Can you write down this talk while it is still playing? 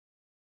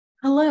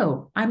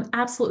Hello, I'm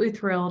absolutely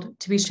thrilled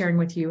to be sharing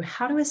with you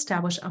how to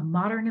establish a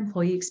modern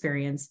employee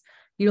experience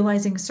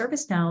utilizing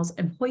ServiceNow's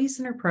Employee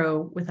Center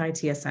Pro with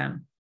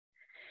ITSM.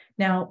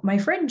 Now, my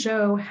friend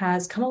Joe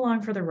has come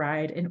along for the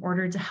ride in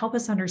order to help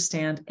us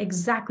understand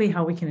exactly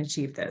how we can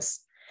achieve this.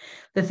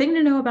 The thing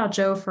to know about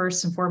Joe,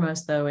 first and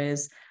foremost, though,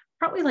 is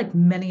probably like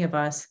many of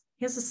us,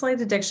 he has a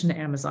slight addiction to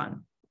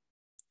Amazon.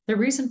 The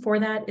reason for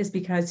that is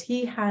because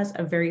he has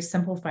a very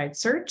simplified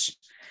search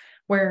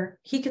where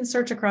he can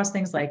search across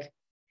things like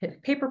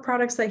paper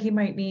products that he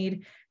might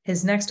need,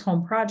 his next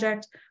home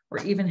project, or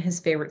even his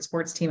favorite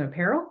sports team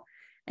apparel,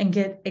 and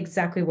get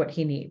exactly what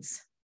he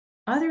needs.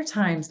 Other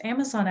times,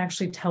 Amazon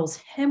actually tells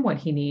him what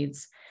he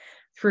needs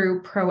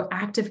through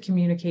proactive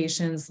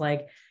communications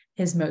like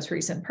his most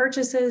recent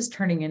purchases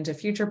turning into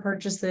future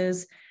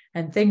purchases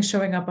and things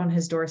showing up on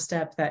his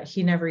doorstep that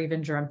he never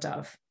even dreamt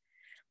of.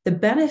 The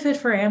benefit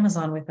for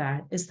Amazon with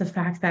that is the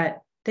fact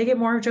that they get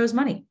more of Joe's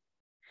money.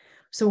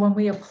 So when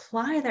we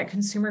apply that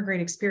consumer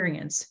grade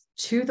experience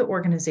to the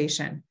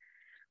organization,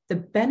 the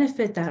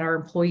benefit that our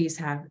employees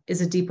have is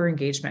a deeper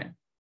engagement,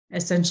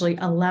 essentially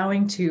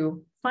allowing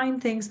to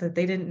find things that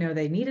they didn't know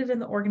they needed in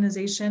the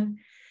organization.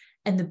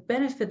 And the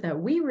benefit that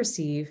we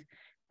receive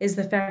is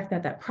the fact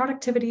that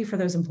productivity for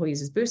those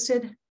employees is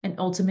boosted and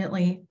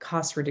ultimately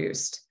cost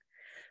reduced.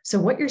 So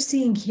what you're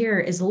seeing here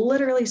is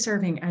literally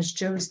serving as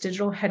Joe's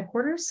digital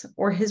headquarters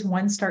or his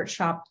one-stop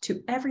shop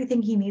to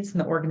everything he needs in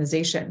the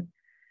organization.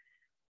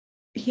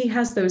 He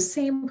has those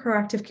same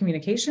proactive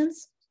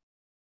communications.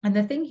 And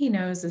the thing he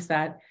knows is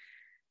that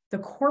the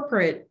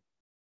corporate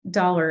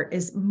dollar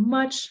is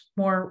much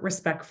more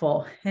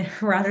respectful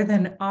rather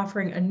than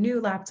offering a new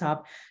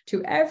laptop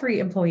to every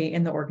employee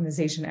in the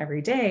organization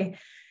every day.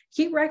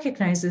 He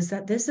recognizes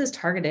that this is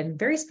targeted and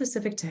very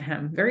specific to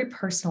him, very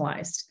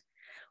personalized.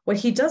 What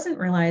he doesn't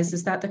realize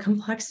is that the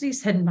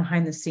complexities hidden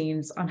behind the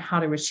scenes on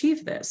how to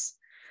achieve this.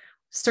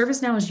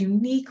 ServiceNow is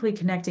uniquely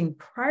connecting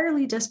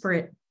priorly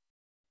disparate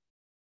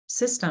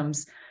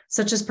systems,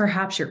 such as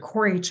perhaps your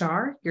core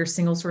HR, your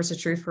single source of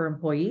truth for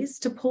employees,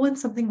 to pull in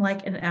something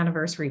like an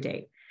anniversary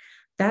date.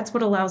 That's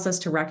what allows us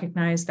to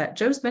recognize that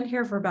Joe's been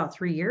here for about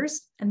 3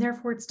 years, and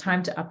therefore it's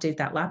time to update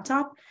that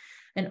laptop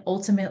and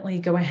ultimately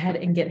go ahead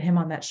and get him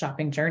on that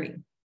shopping journey.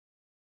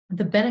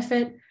 The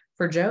benefit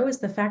for Joe is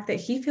the fact that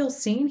he feels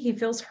seen, he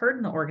feels heard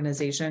in the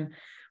organization,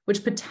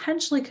 which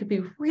potentially could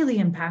be really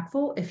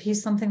impactful if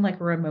he's something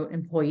like a remote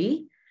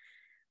employee.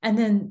 And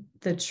then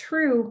the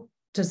true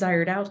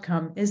desired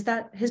outcome is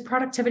that his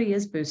productivity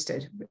is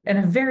boosted in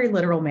a very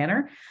literal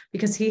manner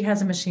because he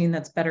has a machine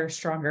that's better,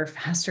 stronger,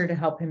 faster to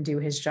help him do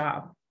his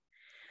job.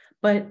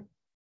 But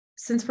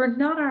since we're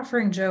not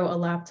offering Joe a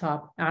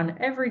laptop on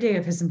every day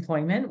of his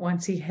employment,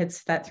 once he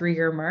hits that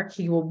 3-year mark,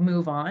 he will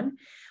move on.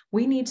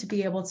 We need to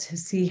be able to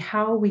see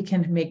how we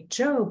can make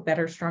Joe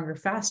better, stronger,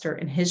 faster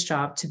in his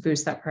job to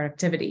boost that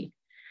productivity.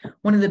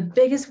 One of the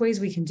biggest ways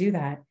we can do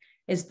that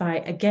is by,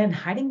 again,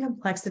 hiding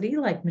complexity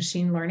like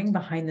machine learning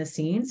behind the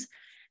scenes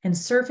and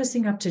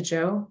surfacing up to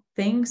Joe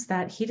things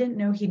that he didn't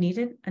know he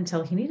needed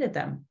until he needed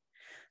them.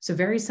 So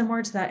very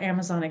similar to that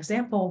Amazon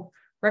example,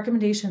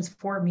 recommendations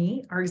for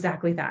me are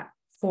exactly that,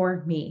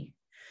 for me.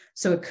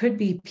 So it could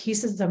be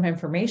pieces of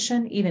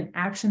information, even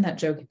action that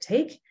Joe could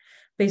take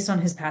based on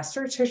his past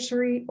search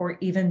history, or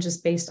even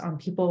just based on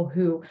people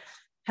who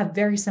have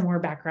very similar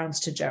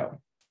backgrounds to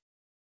Joe.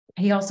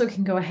 He also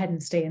can go ahead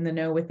and stay in the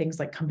know with things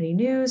like company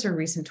news or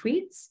recent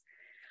tweets,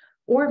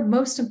 or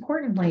most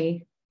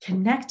importantly,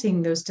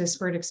 connecting those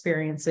disparate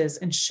experiences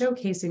and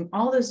showcasing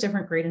all those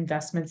different great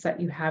investments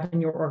that you have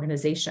in your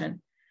organization.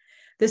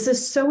 This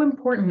is so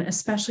important,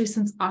 especially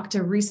since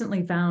Okta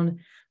recently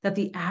found that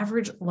the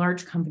average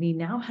large company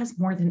now has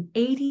more than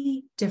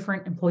 80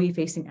 different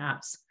employee-facing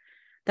apps.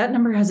 That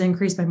number has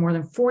increased by more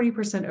than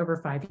 40% over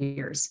 5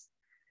 years.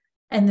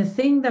 And the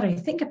thing that I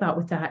think about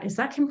with that is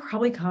that can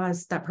probably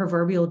cause that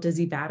proverbial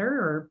dizzy batter,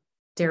 or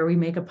dare we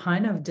make a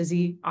pun of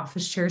dizzy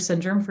office chair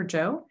syndrome for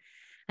Joe.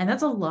 And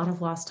that's a lot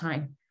of lost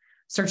time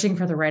searching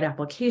for the right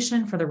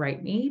application for the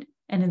right need.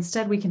 And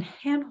instead we can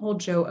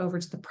handhold Joe over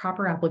to the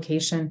proper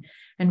application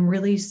and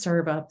really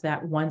serve up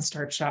that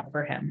one-start shop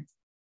for him.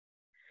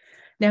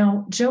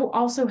 Now, Joe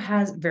also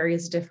has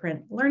various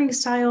different learning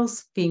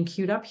styles being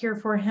queued up here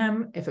for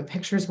him. If a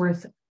picture is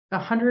worth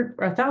 100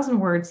 or 1,000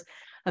 words,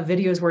 a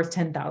video is worth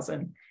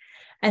 10,000.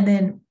 And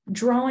then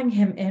drawing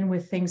him in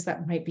with things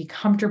that might be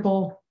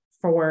comfortable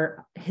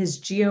for his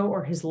geo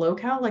or his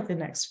locale, like the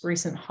next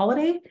recent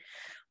holiday,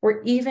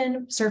 or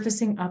even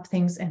surfacing up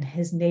things in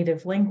his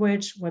native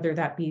language, whether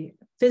that be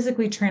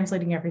physically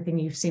translating everything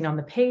you've seen on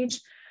the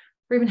page,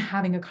 or even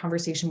having a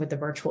conversation with the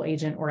virtual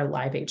agent or a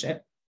live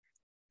agent.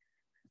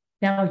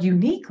 Now,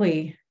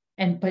 uniquely,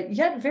 but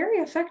yet very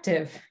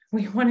effective,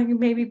 we want to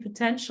maybe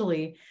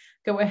potentially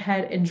go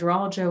ahead and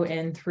draw Joe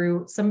in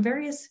through some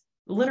various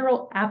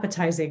literal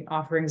appetizing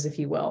offerings, if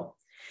you will.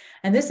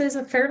 And this is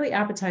fairly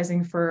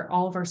appetizing for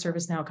all of our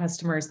ServiceNow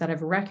customers that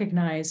have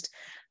recognized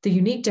the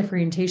unique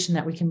differentiation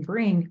that we can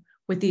bring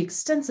with the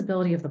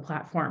extensibility of the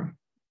platform.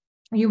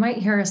 You might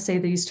hear us say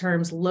these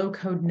terms low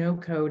code, no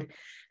code.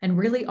 And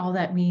really all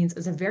that means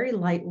is a very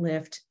light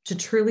lift to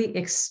truly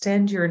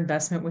extend your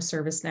investment with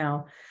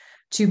ServiceNow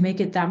to make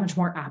it that much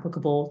more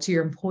applicable to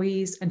your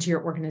employees and to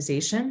your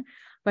organization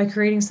by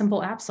creating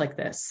simple apps like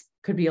this.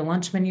 Could be a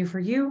lunch menu for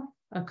you,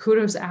 a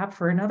kudos app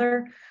for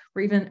another,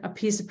 or even a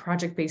piece of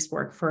project-based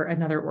work for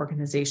another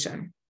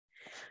organization.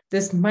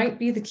 This might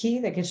be the key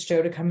that gets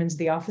Joe to come into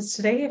the office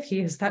today if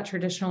he is that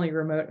traditionally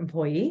remote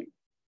employee.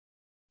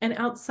 And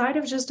outside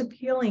of just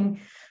appealing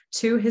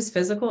to his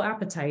physical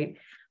appetite,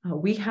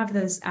 we have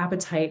this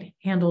appetite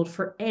handled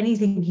for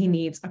anything he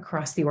needs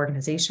across the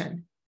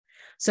organization.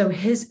 So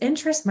his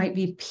interest might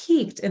be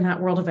piqued in that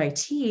world of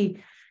IT,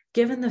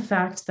 given the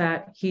fact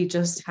that he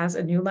just has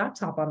a new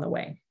laptop on the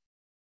way.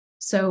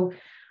 So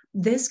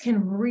this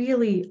can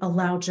really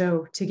allow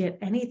Joe to get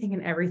anything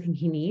and everything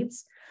he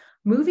needs,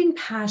 moving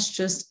past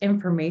just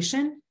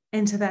information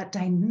into that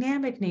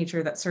dynamic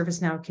nature that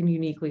ServiceNow can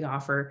uniquely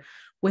offer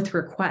with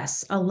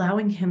requests,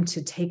 allowing him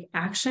to take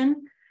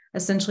action,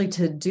 essentially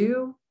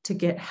to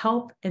get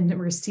help and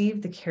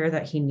receive the care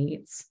that he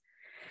needs.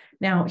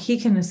 Now, he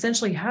can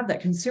essentially have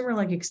that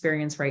consumer-like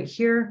experience right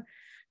here,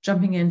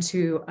 jumping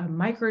into a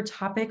micro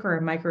topic or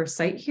a micro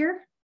site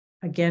here.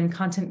 Again,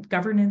 content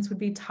governance would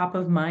be top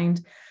of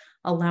mind,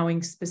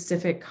 allowing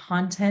specific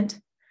content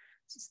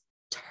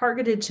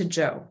targeted to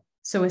Joe.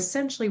 So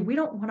essentially, we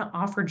don't want to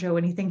offer Joe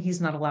anything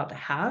he's not allowed to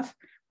have,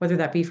 whether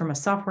that be from a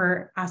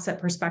software asset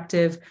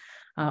perspective,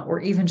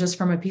 or even just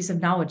from a piece of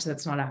knowledge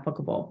that's not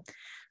applicable.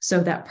 So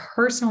that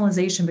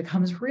personalization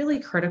becomes really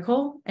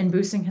critical in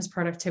boosting his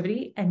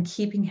productivity and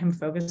keeping him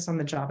focused on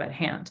the job at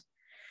hand.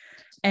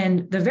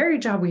 And the very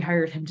job we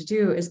hired him to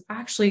do is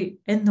actually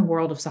in the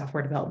world of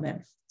software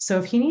development. So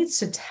if he needs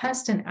to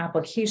test an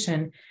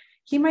application,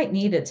 he might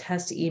need a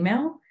test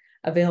email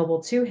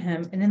available to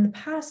him. And in the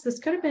past, this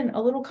could have been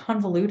a little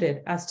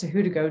convoluted as to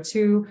who to go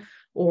to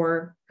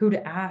or who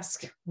to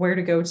ask, where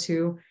to go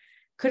to.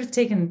 Could have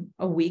taken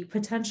a week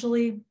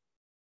potentially.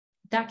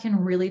 That can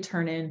really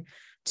turn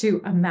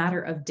into a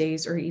matter of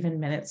days or even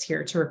minutes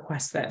here to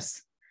request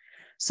this.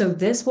 So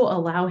this will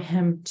allow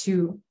him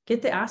to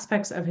get the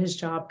aspects of his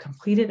job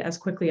completed as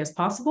quickly as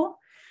possible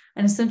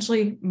and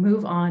essentially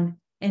move on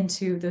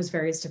into those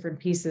various different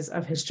pieces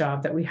of his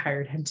job that we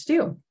hired him to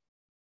do.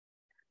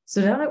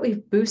 So now that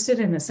we've boosted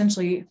and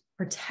essentially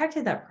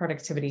protected that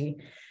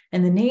productivity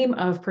in the name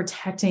of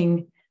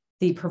protecting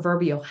the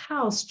proverbial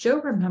house,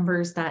 Joe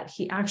remembers that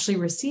he actually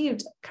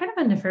received kind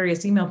of a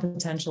nefarious email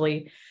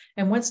potentially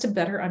and wants to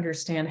better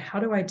understand how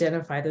to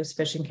identify those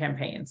phishing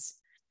campaigns.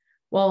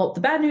 Well,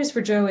 the bad news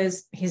for Joe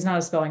is he's not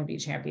a spelling bee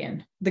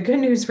champion. The good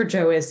news for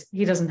Joe is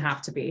he doesn't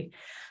have to be.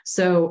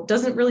 So it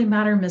doesn't really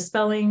matter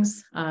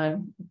misspellings,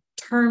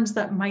 terms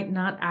that might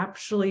not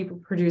actually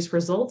produce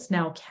results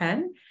now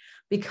can,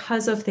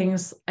 because of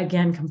things,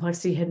 again,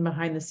 complexity hidden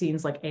behind the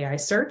scenes like AI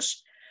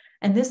search.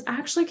 And this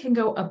actually can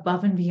go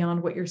above and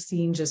beyond what you're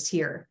seeing just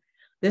here.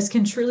 This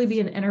can truly be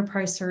an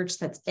enterprise search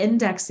that's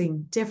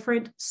indexing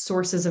different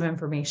sources of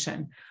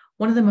information.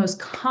 One of the most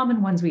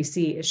common ones we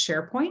see is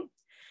SharePoint,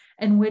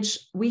 in which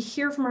we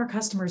hear from our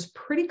customers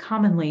pretty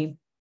commonly,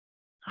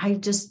 I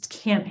just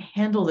can't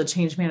handle the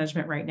change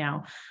management right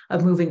now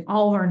of moving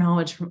all of our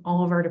knowledge from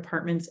all of our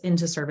departments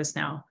into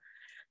ServiceNow.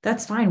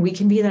 That's fine. We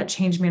can be that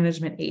change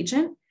management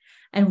agent,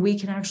 and we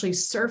can actually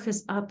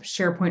surface up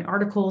SharePoint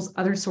articles,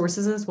 other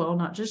sources as well,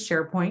 not just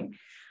SharePoint,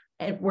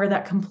 where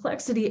that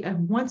complexity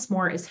once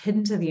more is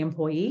hidden to the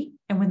employee.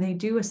 And when they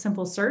do a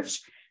simple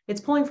search,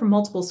 it's pulling from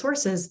multiple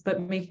sources,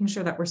 but making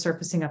sure that we're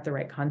surfacing up the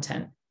right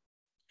content.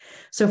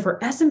 So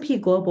for S&P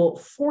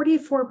Global,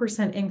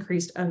 44%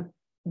 increase of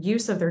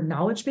use of their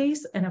knowledge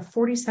base and a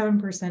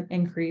 47%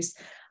 increase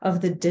of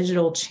the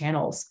digital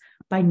channels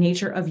by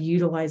nature of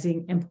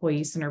utilizing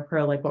Employee Center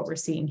Pro, like what we're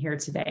seeing here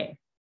today.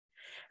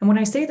 And when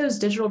I say those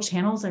digital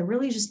channels, I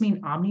really just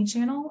mean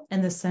omni-channel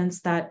in the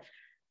sense that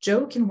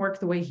Joe can work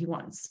the way he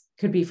wants.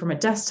 Could be from a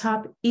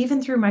desktop,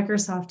 even through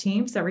Microsoft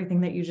Teams,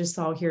 everything that you just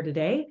saw here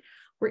today,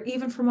 or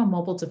even from a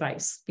mobile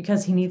device,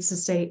 because he needs to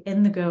stay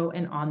in the go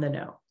and on the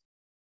know.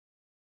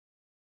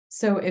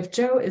 So if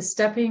Joe is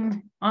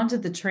stepping onto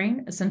the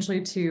train,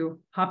 essentially to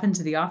hop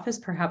into the office,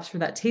 perhaps for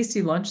that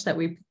tasty lunch that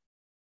we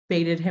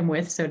baited him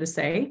with, so to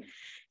say,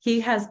 he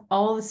has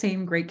all the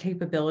same great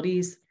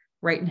capabilities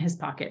right in his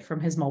pocket from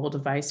his mobile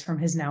device, from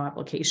his Now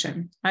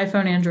application.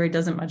 iPhone, Android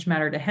doesn't much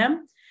matter to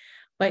him.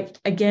 But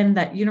again,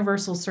 that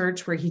universal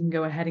search where he can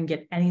go ahead and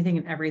get anything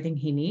and everything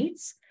he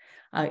needs,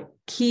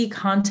 key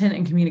content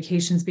and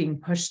communications being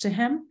pushed to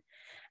him,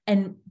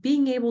 and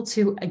being able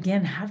to,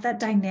 again, have that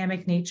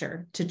dynamic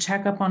nature to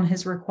check up on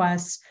his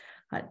requests,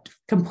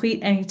 complete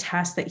any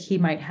tasks that he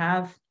might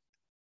have.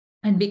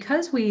 And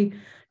because we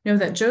know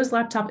that Joe's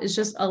laptop is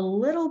just a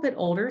little bit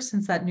older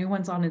since that new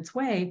one's on its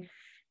way,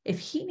 if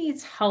he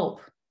needs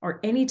help or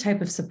any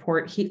type of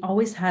support, he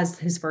always has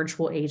his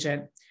virtual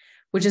agent,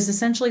 which is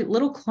essentially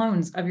little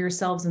clones of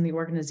yourselves in the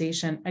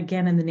organization,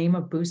 again, in the name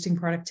of boosting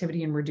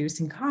productivity and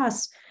reducing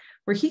costs,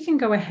 where he can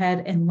go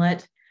ahead and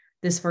let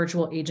this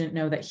virtual agent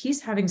know that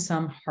he's having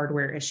some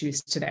hardware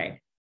issues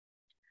today.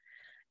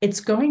 It's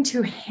going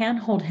to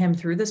handhold him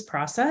through this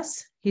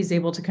process. He's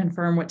able to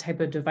confirm what type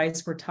of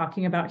device we're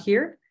talking about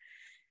here.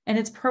 And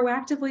it's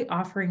proactively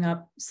offering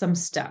up some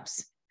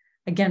steps.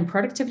 Again,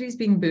 productivity is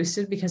being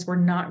boosted because we're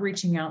not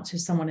reaching out to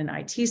someone in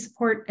IT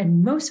support.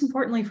 And most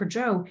importantly for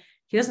Joe,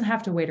 he doesn't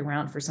have to wait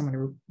around for someone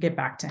to get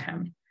back to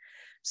him.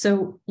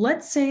 So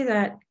let's say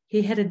that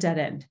he hit a dead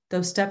end.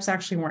 Those steps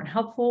actually weren't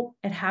helpful.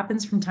 It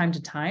happens from time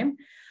to time.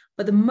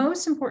 But the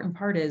most important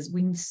part is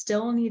we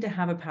still need to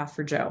have a path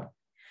for Joe.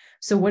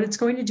 So what it's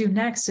going to do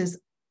next is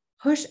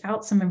push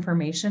out some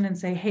information and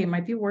say, hey, it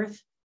might be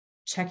worth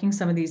checking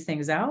some of these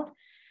things out.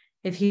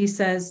 If he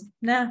says,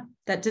 nah,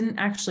 that didn't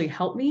actually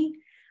help me.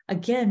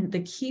 Again,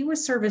 the key with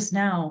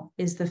ServiceNow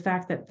is the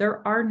fact that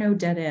there are no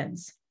dead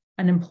ends.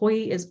 An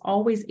employee is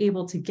always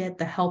able to get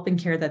the help and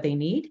care that they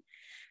need.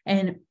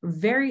 And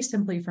very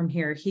simply from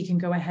here, he can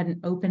go ahead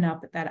and open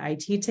up that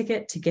IT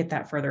ticket to get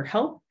that further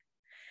help.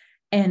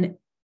 And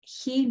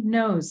he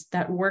knows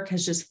that work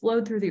has just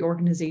flowed through the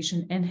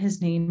organization in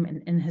his name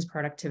and in his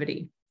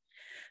productivity.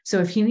 So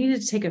if he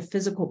needed to take a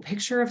physical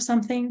picture of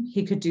something,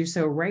 he could do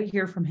so right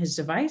here from his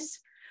device,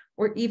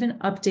 or even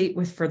update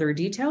with further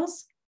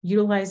details,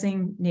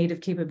 utilizing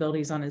native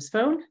capabilities on his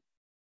phone,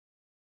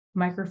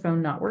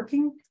 microphone not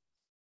working,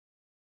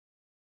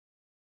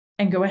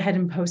 and go ahead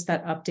and post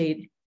that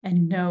update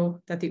and know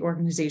that the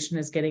organization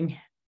is getting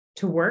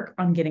to work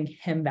on getting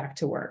him back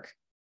to work.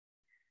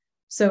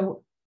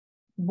 So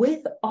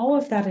with all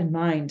of that in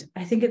mind,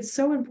 I think it's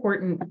so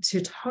important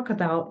to talk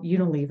about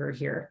Unilever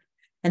here.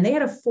 And they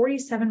had a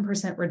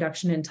 47%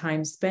 reduction in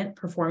time spent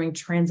performing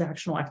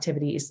transactional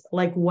activities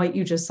like what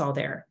you just saw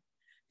there.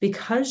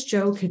 Because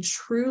Joe could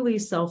truly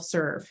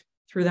self-serve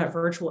through that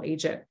virtual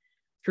agent,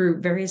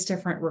 through various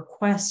different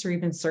requests or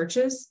even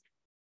searches,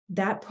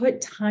 that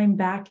put time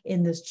back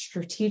in the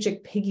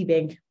strategic piggy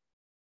bank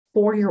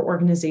for your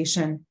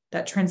organization.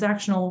 That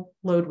transactional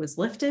load was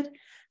lifted.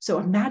 So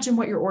imagine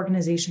what your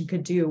organization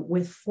could do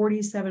with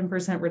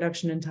 47%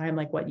 reduction in time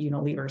like what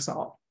Unilever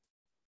saw.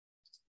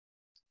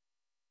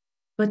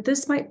 But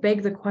this might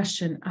beg the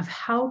question of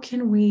how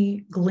can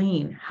we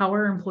glean how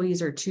our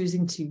employees are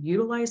choosing to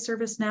utilize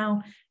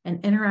ServiceNow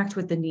and interact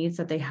with the needs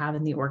that they have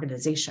in the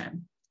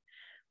organization?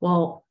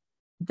 Well,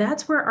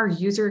 that's where our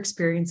user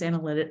experience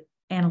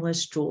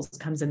analyst Jules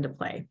comes into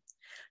play.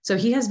 So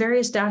he has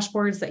various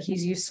dashboards that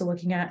he's used to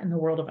looking at in the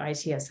world of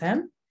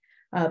ITSM.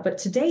 But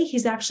today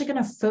he's actually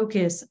going to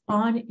focus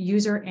on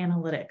user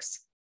analytics.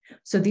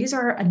 So these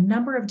are a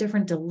number of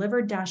different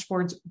delivered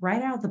dashboards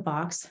right out of the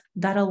box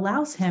that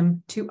allows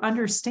him to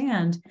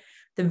understand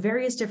the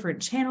various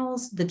different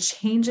channels, the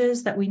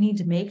changes that we need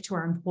to make to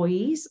our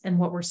employees and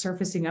what we're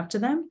surfacing up to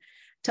them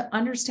to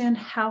understand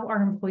how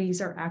our employees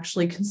are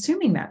actually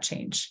consuming that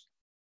change.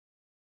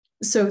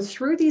 So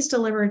through these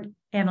delivered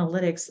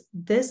analytics,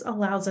 this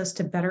allows us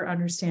to better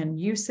understand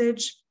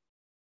usage,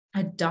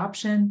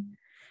 adoption,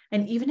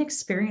 and even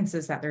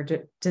experiences that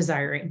they're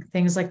desiring.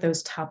 Things like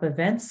those top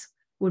events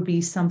would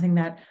be something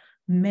that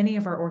many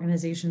of our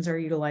organizations are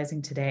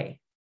utilizing today.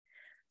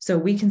 So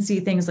we can see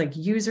things like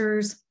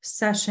users,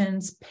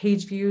 sessions,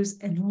 page views,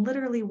 and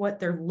literally what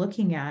they're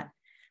looking at.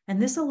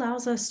 And this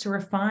allows us to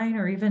refine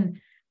or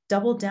even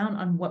double down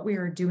on what we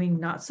are doing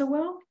not so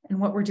well and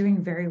what we're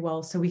doing very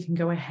well so we can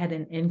go ahead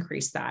and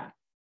increase that.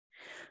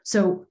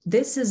 So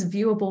this is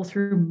viewable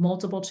through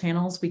multiple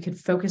channels. We could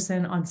focus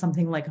in on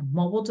something like a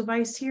mobile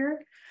device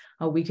here.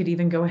 We could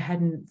even go ahead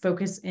and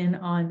focus in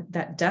on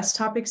that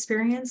desktop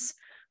experience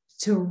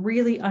to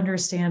really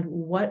understand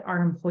what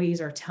our employees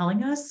are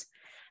telling us.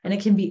 And it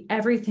can be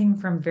everything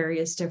from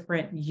various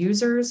different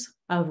users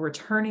of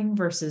returning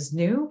versus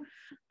new,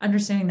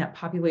 understanding that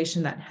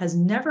population that has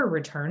never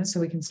returned so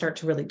we can start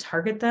to really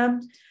target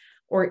them,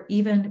 or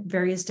even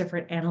various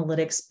different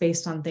analytics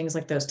based on things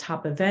like those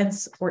top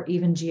events or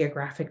even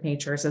geographic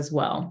natures as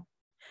well.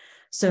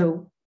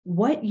 So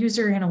what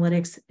user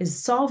analytics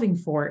is solving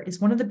for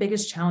is one of the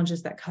biggest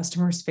challenges that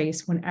customers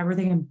face whenever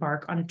they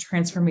embark on a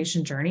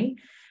transformation journey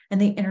and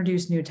they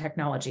introduce new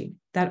technology,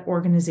 that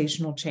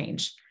organizational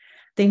change.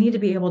 They need to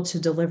be able to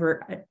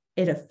deliver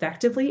it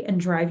effectively and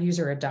drive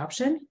user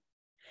adoption.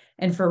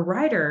 And for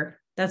Ryder,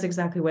 that's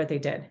exactly what they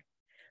did.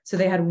 So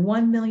they had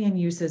 1 million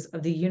uses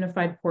of the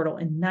unified portal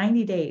in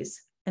 90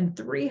 days and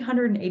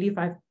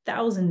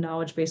 385,000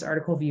 knowledge base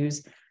article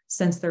views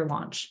since their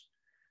launch.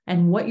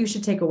 And what you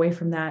should take away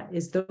from that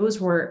is those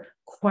were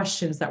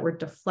questions that were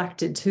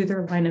deflected to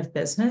their line of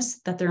business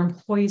that their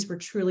employees were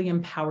truly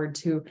empowered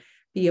to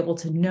be able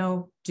to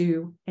know,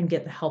 do, and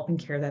get the help and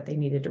care that they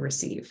needed to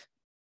receive.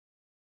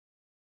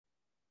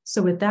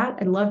 So with that,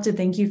 I'd love to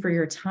thank you for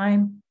your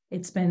time.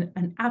 It's been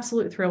an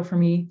absolute thrill for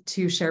me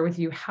to share with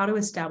you how to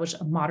establish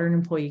a modern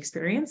employee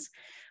experience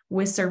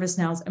with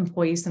ServiceNow's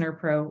Employee Center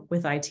Pro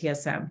with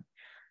ITSM.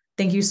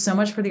 Thank you so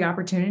much for the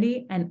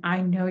opportunity. And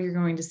I know you're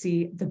going to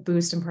see the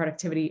boost in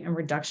productivity and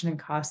reduction in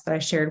costs that I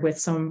shared with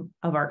some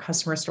of our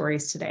customer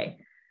stories today.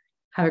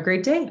 Have a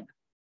great day.